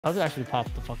Pub actually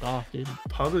popped the fuck off, dude.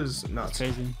 Pub is nuts.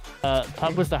 That's crazy.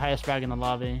 Pub was the highest frag in the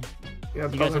lobby. Yeah,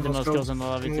 You guys had the most kills in the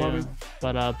lobby in too. the lobby.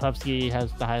 But PUBSKI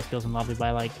has the highest kills in the lobby by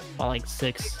like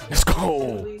 6. Let's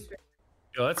go.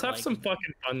 Yo, let's have some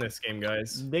fucking fun this game,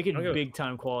 guys. Make it big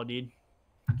time quality, dude.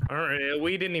 All right,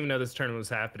 we didn't even know this tournament was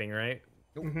happening, right?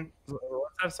 Mhm. Let's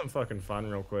have some fucking fun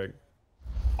real quick.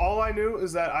 All I knew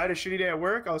is that I had a shitty day at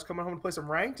work. I was coming home to play some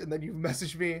ranked, and then you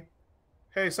messaged me,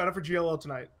 "Hey, sign up for GLL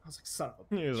tonight." I was like, "Son of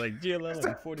a." He was like, GLL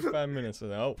in 45 minutes.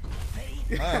 And oh,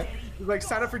 alright. He's like,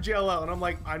 "Sign up for GLL," and I'm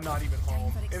like, "I'm not even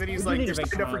home." And then he's like, "You're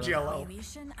signed up for GLL."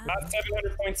 Got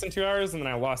 700 points in 2 hours, and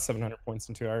then I lost 700 points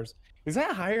in 2 hours. Is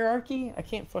that hierarchy? I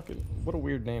can't fucking. What a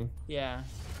weird name. Yeah,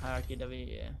 hierarchy W.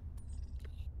 Yeah.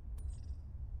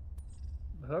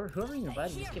 Whoever you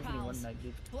invited, just give me one night,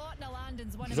 dude.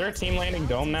 Is there a team landing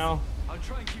dome now? I'll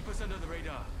try and keep us under the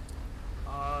radar.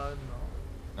 No. I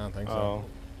don't think so. Oh,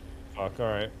 fuck. All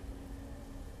right.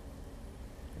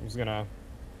 I'm just gonna.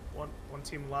 One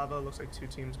team lava. Looks like 2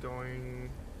 teams going.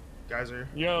 Geyser.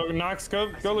 Yo, Nox,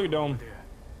 go loot dome.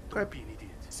 Okay.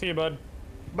 See you, bud.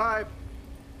 Bye.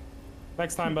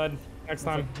 Next time, bud. Next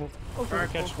time. We'll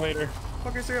catch you later.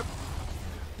 Okay, see ya.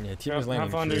 Yeah, team was Have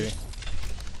landing fun, tree. dude.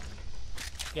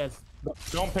 Yes.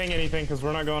 Don't ping anything, because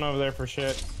we're not going over there for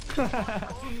shit.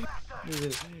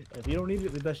 If you don't need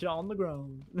it, leave that shit on the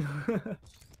ground.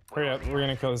 Hurry up, we're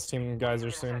gonna kill this team geyser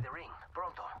soon.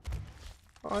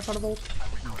 Oh, I found a bolt.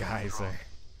 Geyser.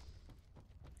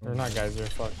 Or not geyser,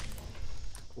 fuck.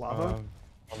 Lava.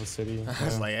 Lava City. I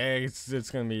was like, hey,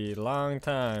 it's gonna be a long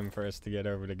time for us to get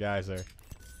over to Geyser.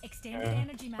 I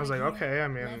was like, okay, I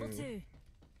mean,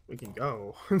 we can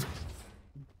go.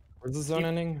 Where's the zone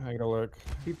ending? I gotta look.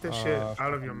 Keep this shit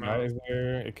out of your mouth.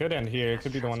 Geyser. It could end here. It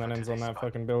could be the one that ends on that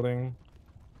fucking building.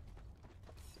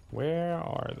 Where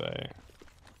are they?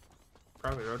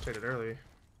 Probably rotated early.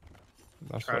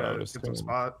 That's Try what I to was get some thinking.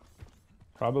 spot.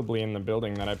 Probably in the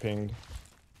building that I pinged.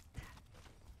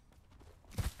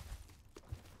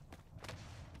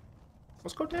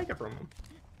 Let's go take it from them.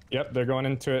 Yep, they're going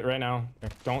into it right now.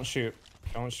 Don't shoot.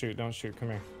 Don't shoot. Don't shoot. Come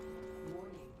here.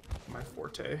 My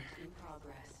forte.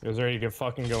 You guys ready to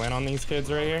fucking go in on these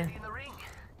kids right here?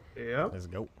 Yep. Let's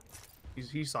go.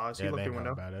 He saw us. Yeah, He looked they through know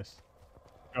window. about us.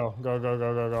 Go, go, go,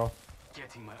 go, go, go.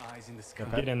 Getting my eyes in the sky.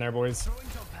 Get in there, boys.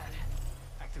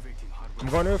 Activating hardware.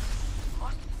 I'm going roof.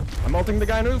 I'm ulting the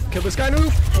guy roof. Kill this guy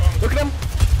roof. Look at him.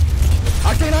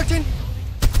 Octane, Octane.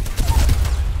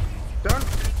 Done.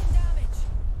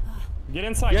 Get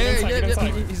inside, get inside, get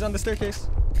inside. He's on the staircase.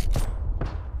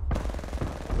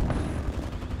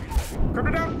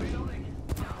 Come down. Oh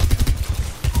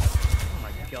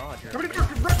my god. Come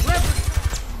down. Left.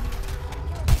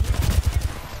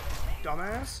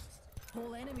 Dumbass.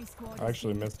 I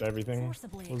actually missed everything.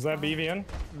 Was that BVN?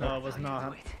 No, it was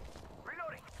not.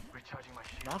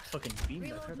 Not fucking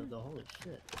beamed that turtle though, holy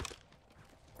shit.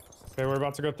 Okay, we're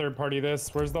about to go third party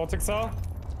this. Where's the ultic cell?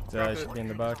 Should be in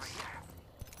the box.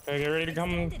 Okay, get ready to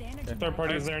come. Third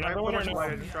party, is there another one or no?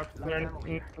 Is there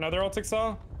another ultic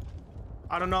cell?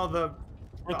 I don't know the.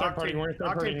 We're third party, we're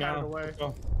third party now. Away. Let's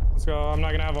go. Let's go. I'm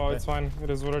not gonna have all, it's fine. It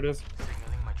is what it is.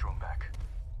 Signaling my drone back.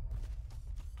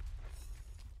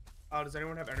 Does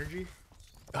anyone have energy?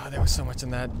 Oh, there was so much in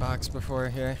that box before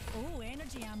here. Oh,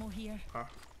 energy ammo here.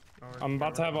 I'm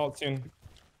about to have ult soon.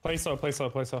 Play slow, play slow,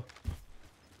 play slow.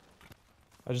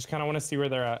 I just kind of want to see where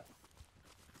they're at.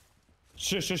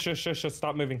 Shush, shush, shush, shush, shush.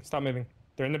 Stop moving, stop moving.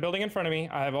 They're in the building in front of me.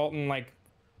 I have ult in like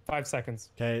 5 seconds.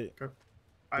 Okay.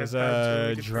 There's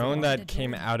a drone that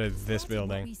came out of this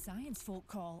building.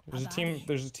 There's a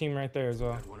team right there as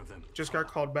well. Just got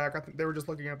called back. I think they were just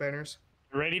looking at banners.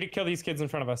 Ready to kill these kids in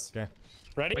front of us. Okay.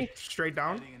 Ready? Like, straight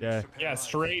down? Yeah. Yeah,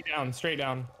 straight down, straight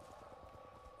down.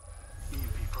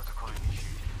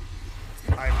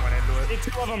 I went into it. Hit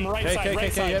 2 of them, right side,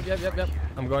 right side. Yep.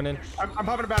 I'm going in. I'm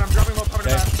popping a bat. I'm dropping low, popping a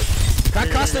bat. Crack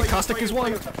Caustic. Caustic is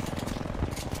one.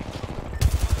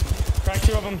 Crack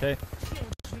 2 of them. Okay.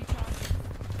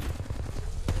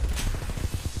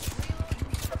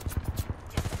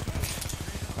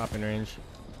 Pop in range.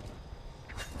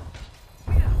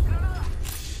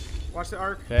 Watch the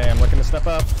arc. Okay, I'm looking to step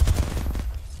up.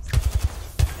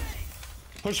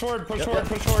 Push forward, push forward,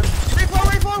 push forward.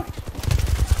 Reflow.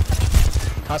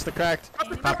 Caustic cracked.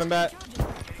 Popping bat.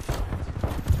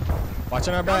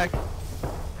 Watching our back.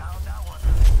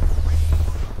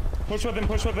 Push with him,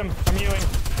 push with him. I'm healing.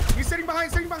 He's sitting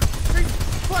behind.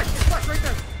 Flash right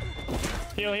there.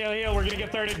 Heal, heal, heal. We're gonna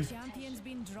get thirded. Champion's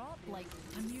been dropped like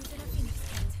I'm using a phoenix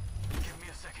kit. Give me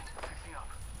a second. Pick me up.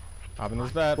 Popping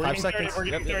this bat. We're 5 getting seconds. thirded, we're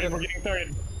getting thirded, we're getting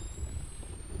thirded.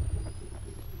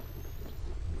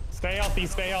 Stay healthy,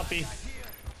 stay healthy.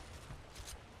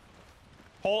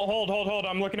 Hold.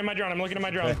 I'm looking at my drone. Drone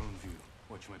view.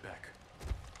 Watch my back.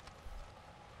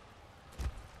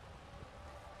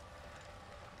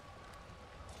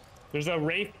 There's a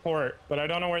Wraith port, but I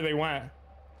don't know where they went.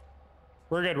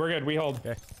 We're good. We hold.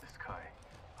 Okay. The sky.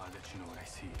 I'll let you know what I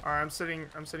see. All right, I'm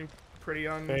sitting pretty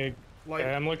on Okay, light.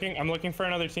 I'm looking for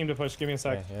another team to push. Give me a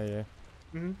sec. Yeah.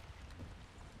 Mm-hmm.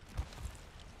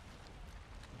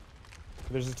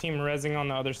 There's a team rezzing on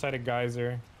the other side of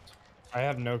Geyser. I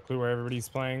have no clue where everybody's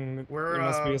playing. We're, It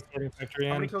must be a starting factory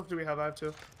How many end. kills do we have? I have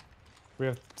 2. We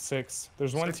have 6.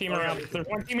 There's one 6? team Okay. around. There's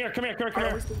one team here. Come here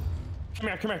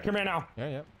now.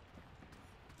 Yeah.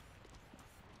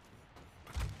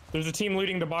 There's a team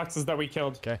looting the boxes that we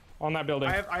killed. Okay. On that building.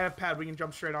 I have pad. We can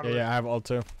jump straight onto it. Yeah, I have ult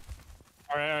too.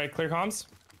 All right. Clear comms.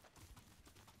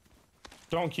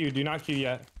 Don't queue. Do not queue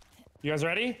yet. You guys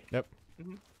ready? Yep.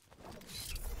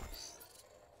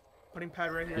 Putting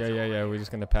pad right here. Yeah. We're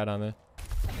just gonna pad on it.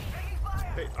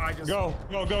 I just Go.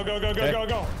 Hold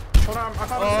on. I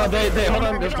thought Oh, they hold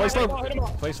on. Hit Play slow. hit 'em all.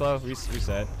 Play slow. We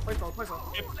said. Play slow.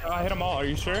 I hit them all. Are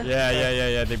you sure?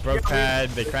 Yeah. They broke pad.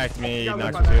 They cracked me. Yeah,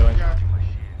 Knocked by the that. ceiling.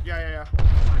 Yeah.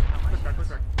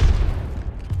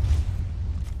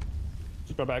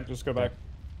 Push back. Just go back.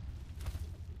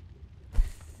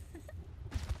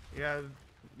 Yeah. I'll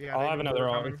they have knew another we were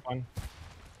all. coming. It's fine.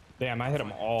 Damn, I hit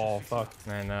them all. Fuck.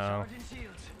 I know.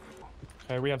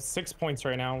 Okay, we have 6 points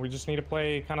right now. We just need to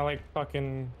play kind of like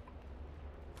fucking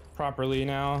properly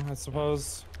now, I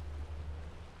suppose.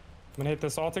 I'm gonna hit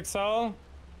this alt excel.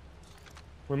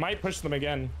 We might push them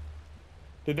again.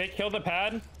 Did they kill the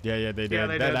pad? Yeah, they did. Yeah,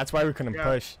 they did. That's why we couldn't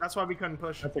push. That's why we couldn't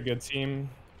push. That's a good team.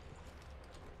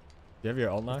 You have your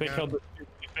ult knock? If they killed the,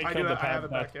 I the have pad,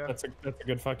 it back, yeah. that's a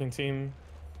good fucking team.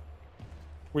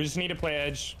 We just need to play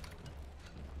edge.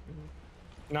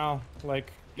 No,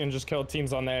 like, and just kill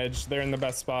teams on the edge. They're in the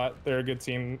best spot. They're a good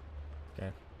team. Okay.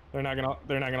 They're not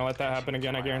gonna let that happen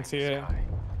again. I guarantee it. I'll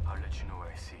let you know what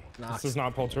I see. This does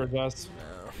not pull towards us.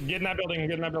 Get in that building.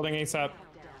 ASAP.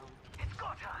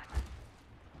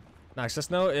 Nox,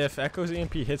 just know if Echo's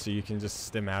EMP hits you, you can just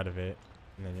stim out of it,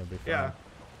 and then you'll be fine. Yeah.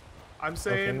 I'm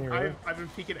saying Okay, I've been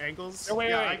peeking angles. Oh,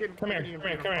 wait. I can, Come here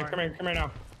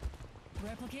now.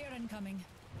 Replicator incoming.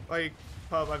 Like,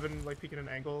 Pub, I've been like peeking an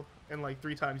angle, and like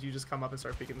 3 times you just come up and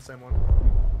start peeking the same one.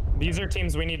 These are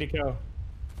teams we need to kill.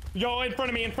 Yo, in front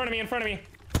of me.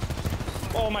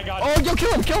 Oh my god. Oh, yo,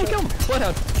 kill him!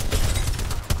 Bloodhound!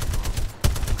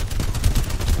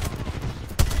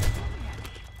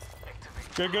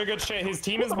 Good shit. His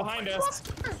team is behind us.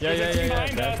 Yeah.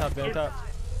 behind Down us. top.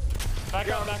 Back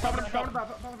up.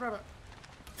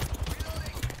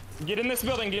 Get in this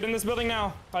building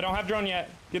now. I don't have drone yet.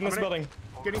 Get in this building.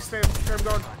 Getting stamp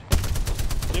going.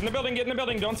 Get in the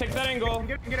building. Don't take that angle.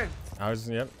 Get in. I was,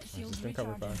 yep. I was Shields just been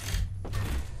covered by. recharging.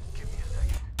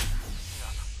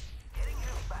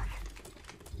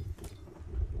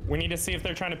 We need to see if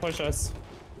they're trying to push us.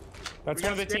 That's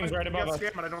one of the teams right above us.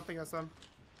 But I don't think that's them.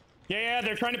 Yeah,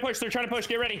 they're trying to push.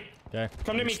 Get ready. Okay.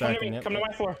 Come to me. Yep. Come to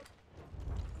my floor.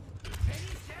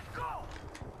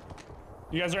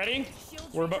 You guys ready?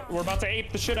 We're about to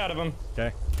ape the shit out of them.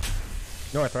 Okay.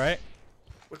 North, right?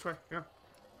 Which way? Yeah.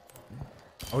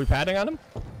 Are we padding on him?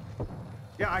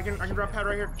 Yeah, I can drop pad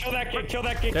right here. Kill that kid.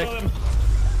 Okay. Kill him.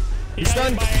 He's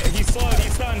stunned. He's slowed.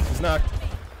 He's stunned. He's knocked.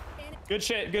 Good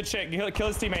shit. Kill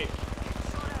his teammate.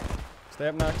 Stay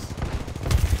up, Nox.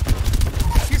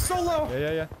 He's so low.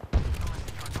 Yeah.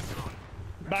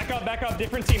 Back up.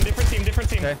 Different team.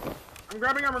 Okay. I'm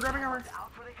grabbing armor.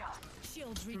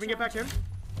 Shields Can we get back in?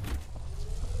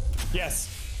 Yes.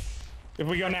 If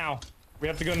we go now. We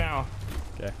have to go now.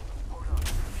 Okay.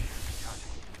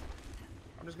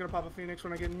 I'm just gonna pop a Phoenix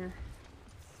when I get in here.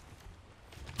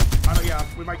 Yeah,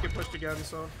 we might get pushed again,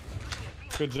 so.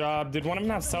 Good job. Did one of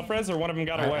them have self-res or one of them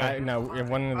got away? No,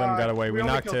 one of them got away. we We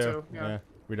only knocked killed 2. 2, yeah.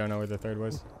 We don't know where the third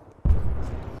was.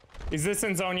 Is this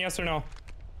in zone, yes or no?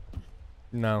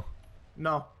 No.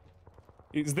 No.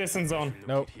 Is this in zone?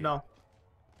 Nope. No.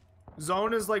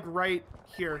 Zone is like right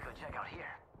here.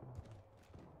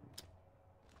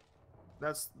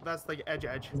 That's like edge.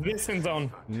 Is this in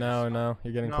zone? No.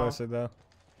 You're getting No. closer though.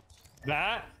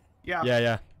 That? Yeah.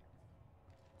 Yeah.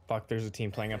 Fuck, there's a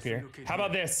team playing up here. How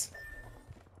about this?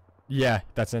 Yeah,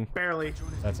 that's in. Barely.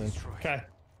 That's in. Okay.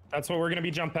 That's what we're gonna be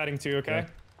jump padding to, okay? Okay.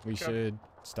 We should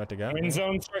start to go. When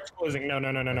zone starts closing. No.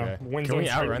 Okay. When Can zone we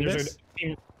starts- outrun there's a this?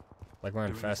 team- Like we're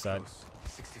on fast side.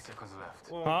 60 seconds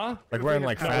left. Well, Huh? Like we're in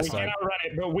like No, We fast can't side. outrun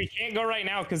it, but we can't go right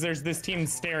now because there's this team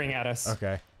staring at us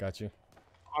Okay, got you.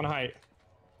 on height.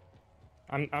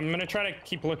 I'm gonna try to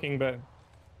keep looking, but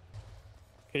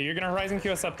okay, you're gonna horizon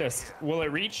queue us up this. Will it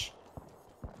reach?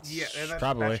 Yeah,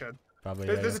 Probably. That should. Probably.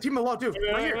 There's a team below, dude.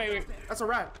 Right here. Wait. That's a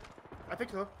rat. I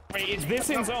think so. Wait, is this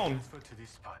in zone? Transfer to this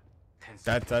spot. 10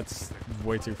 seconds. That's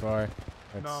way too far.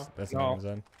 No. That's No. not in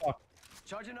zone.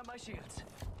 Charging up my shields.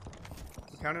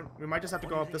 We might just have to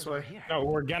go up this way. No,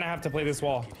 we're gonna have to play this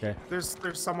wall. Okay. There's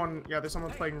someone. Yeah, there's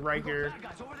someone playing right here.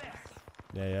 Guys over there.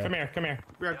 Yeah. Come here.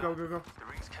 We gotta go. The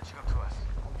ring's catching up to us.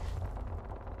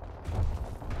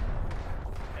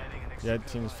 Adding an Yeah,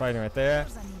 team's fighting right there.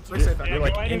 Let's say that. Yeah, You're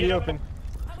like go ahead in and the get open.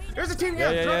 There's a team.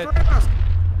 Yeah. Drop right on us.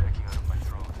 backing out of my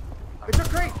throne. They took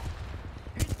crate.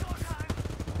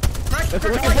 That's a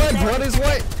wicked blood. Blood is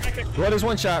white. Blood is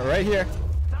one shot right here.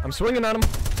 I'm swinging on him.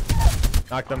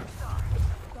 Knocked him.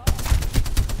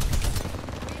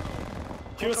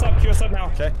 Queue us up now.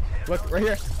 Okay. Look right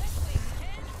here.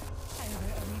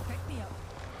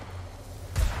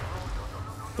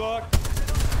 Fuck.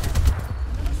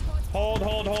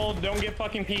 Hold. Don't get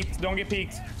fucking peeked. Don't get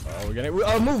peeked. Oh, we're gonna.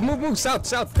 Oh, move. South.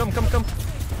 Come.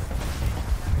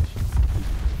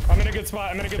 I'm in a good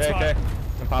spot. Okay.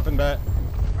 I'm popping back.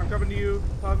 I'm coming to you,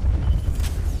 Pug.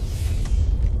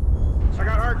 I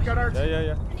got arc.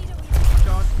 Yeah.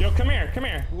 John. Yo, come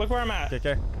here. Look where I'm at.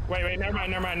 Okay. Wait, never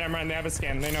mind. They have a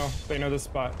scan. They know this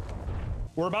spot.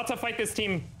 We're about to fight this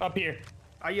team up here.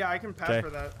 Yeah, I can pass Okay. for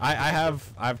that. I have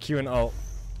Q and ult.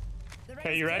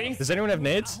 Okay, you ready? Does anyone have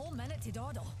nades?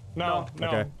 No.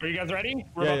 Okay. Are you guys ready?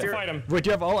 We're Yeah, about to yeah. fight them. Wait, do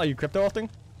you have ult? Are you crypto ulting?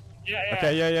 Yeah.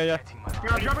 Okay, yeah. Yeah,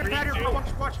 I'm dropping pad here. Bro.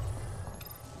 Watch.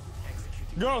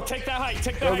 Go, take that height.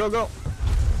 Go.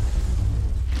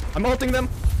 I'm ulting them.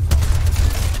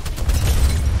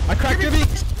 I cracked Gibby.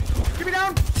 Get me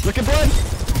down. Look at blood.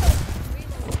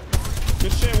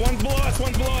 Good shit. One's below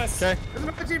us. Okay. There's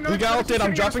another team. We got ulted.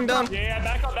 I'm dropping down. Yeah,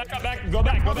 back up. Go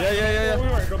back. Yeah. Where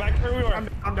we were. Go back where we were.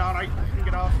 I'm down. I can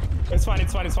get off. It's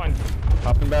fine.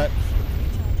 Popping back.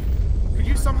 Could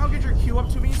you somehow get your Q up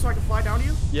to me so I can fly down to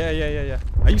you? Yeah.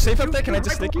 Are you safe up there? Can I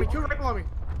just stick you? Q right below me.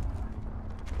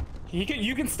 You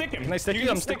can stick him. Can I stick you? can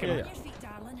I'm stick sticking. him.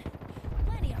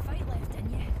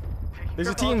 There's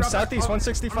a Careful, team I'll drop southeast back.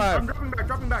 165. I'm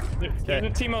dropping back. There's a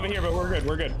team over here, but we're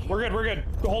good.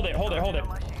 Hold it.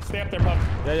 Stay up there, pup.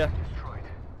 Yeah.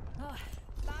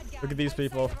 Look at these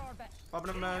people.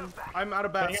 Popping them, man. I'm out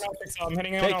of bats. I'm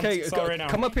hitting it Okay, right now.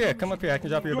 come up here. I can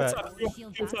drop you a bat.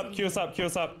 Queue us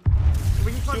up.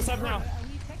 We can Queue climb us up now.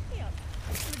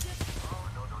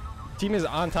 Team is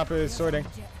on top of his sorting.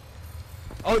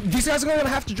 Oh, these guys are gonna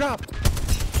have to drop.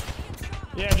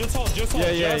 Yeah, just hold.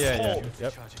 Yeah. Hold.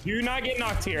 Yep. Do not get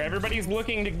knocked here. Everybody's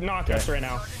looking to knock us right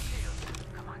now.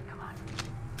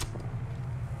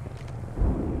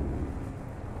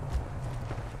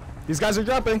 These guys are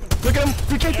dropping. Look at them.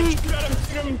 PKP.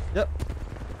 Shoot him. Yep.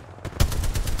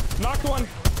 Knocked one.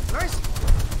 Nice.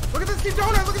 Look at this team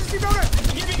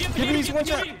donut. Give me these one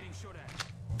shot.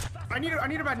 I need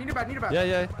a bat.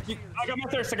 Yeah. I got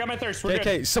my thirst. We're good.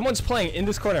 Okay, someone's playing in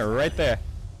this corner right there.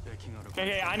 Backing out of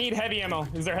Okay, I need heavy ammo.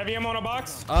 Is there heavy ammo in a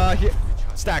box? Here.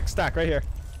 Stack right here.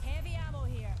 Heavy ammo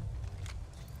here.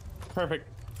 Perfect.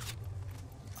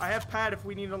 I have pad if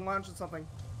we need to launch something.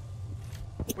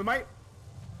 We might.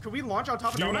 Could we launch on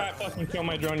top of Do donut? not fucking kill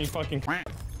my drone, you fucking.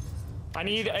 I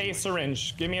need a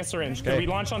syringe. Give me a syringe. Can Okay. we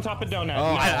launch on top of donut? Oh, No,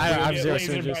 I we'll have get zero lasered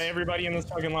syringes. by everybody in this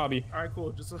fucking lobby. All right,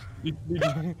 cool. Just.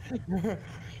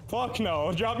 Fuck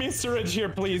no. Drop me a syringe here,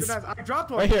 please. I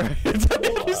dropped one. Right here.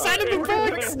 You said it in the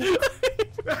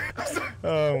box.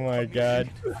 Oh my god.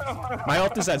 My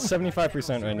health is at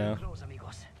 75% right now. Close,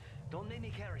 amigos. Don't make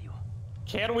me carry you.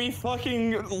 Can we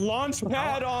fucking launch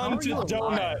pad onto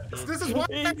donut? This is why.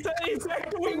 He said,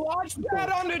 can we launch pad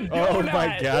onto donut? Oh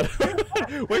my god.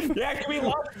 Wait, Yeah, can we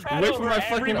launch pad wait for over my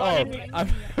fucking ult. everybody? I'm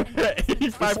at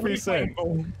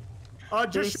 85%.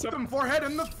 Just shoot them forehead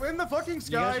in the fucking You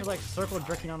sky. guys are like circle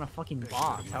jerking on a fucking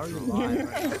box. How are you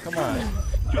alive? Come on.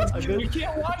 You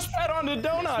can't launch pad onto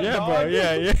donut, Yeah, dog. bro.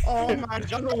 Yeah. Oh my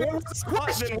That's a god. worse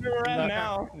spot than where we're at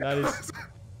now. That is.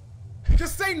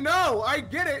 Just say no. I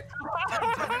get it.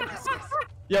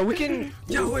 Yeah, we can.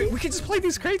 Yo, wait, we can just play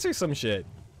these crates or some shit.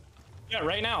 Yeah,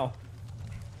 right now.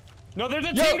 No, there's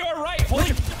a Yo. team to our right.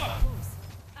 Holy fuck.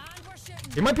 And we're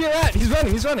shooting. It might be a rat. He's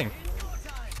running.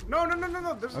 No.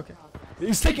 There's, Okay.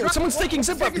 He's taking. Someone's taking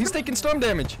zip up. He's taking storm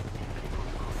damage.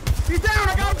 He's down.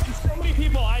 I got him. So many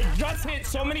people. I just hit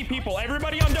so many people.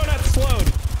 Everybody on donut slowed.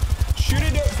 Shoot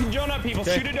a donut people.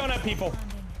 Okay. Shoot a donut people.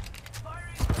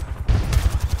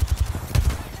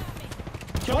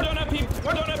 Kill donut people.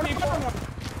 Kill donut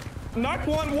people. Knock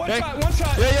one. One Okay.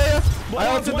 shot. Yeah. I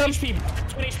Bloodhound's ulted 1 them. HP.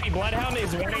 1 HP. Bloodhound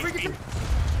is 1 HP.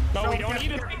 No, we don't need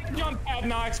to jump pad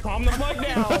knocks. Calm the fuck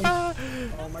down.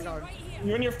 Oh my god.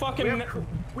 You and your fucking.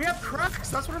 We have cracks.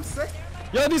 That's what I'm saying.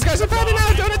 Yo, these guys are fighting now.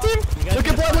 Donut team. Look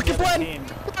at blood. team.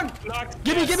 Knocked.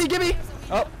 Gimme, gimme, gimme!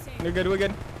 Oh, we're good, we're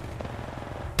good.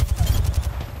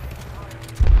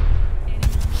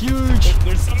 Huge!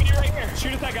 There's somebody right here.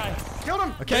 Shoot at that guy. Killed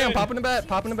him. Okay, I'm Good. popping a bat,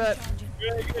 popping a bat.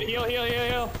 Good, good. Heal, heal, heal,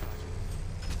 heal.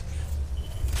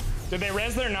 Did they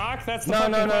res their knock? That's the No,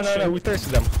 fucking no, no, no, question. no, we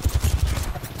thirsted them.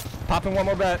 Popping one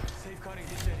more bat. Safeguarding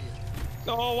this area.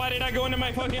 Oh, why did I go into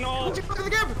my fucking ult? Look at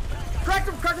the game. Cracked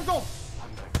him gold.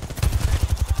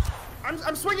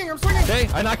 I'm swinging, I'm swinging. Okay,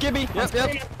 I knocked Gibby. Yep,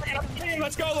 yep.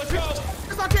 Let's go, let's go.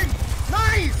 It's not king.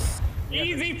 Nice.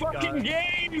 Easy fucking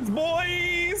games,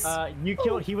 boys. You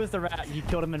killed. He was the rat. You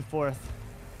killed him in 4th.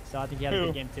 So I think he had a Who?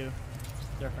 good game too.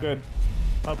 Different. Good.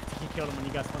 Oh, he killed him when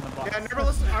you guys won the box. Yeah, never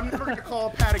listen. I'm never gonna call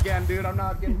Pat again, dude. I'm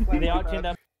not getting flamed. They for out teamed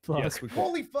that. up. Yes, we could.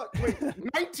 Holy fuck! Wait,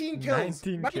 19 kills.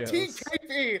 19 19 kills.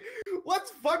 KP.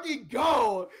 Let's fucking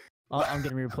go. I'm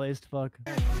getting replaced. Fuck.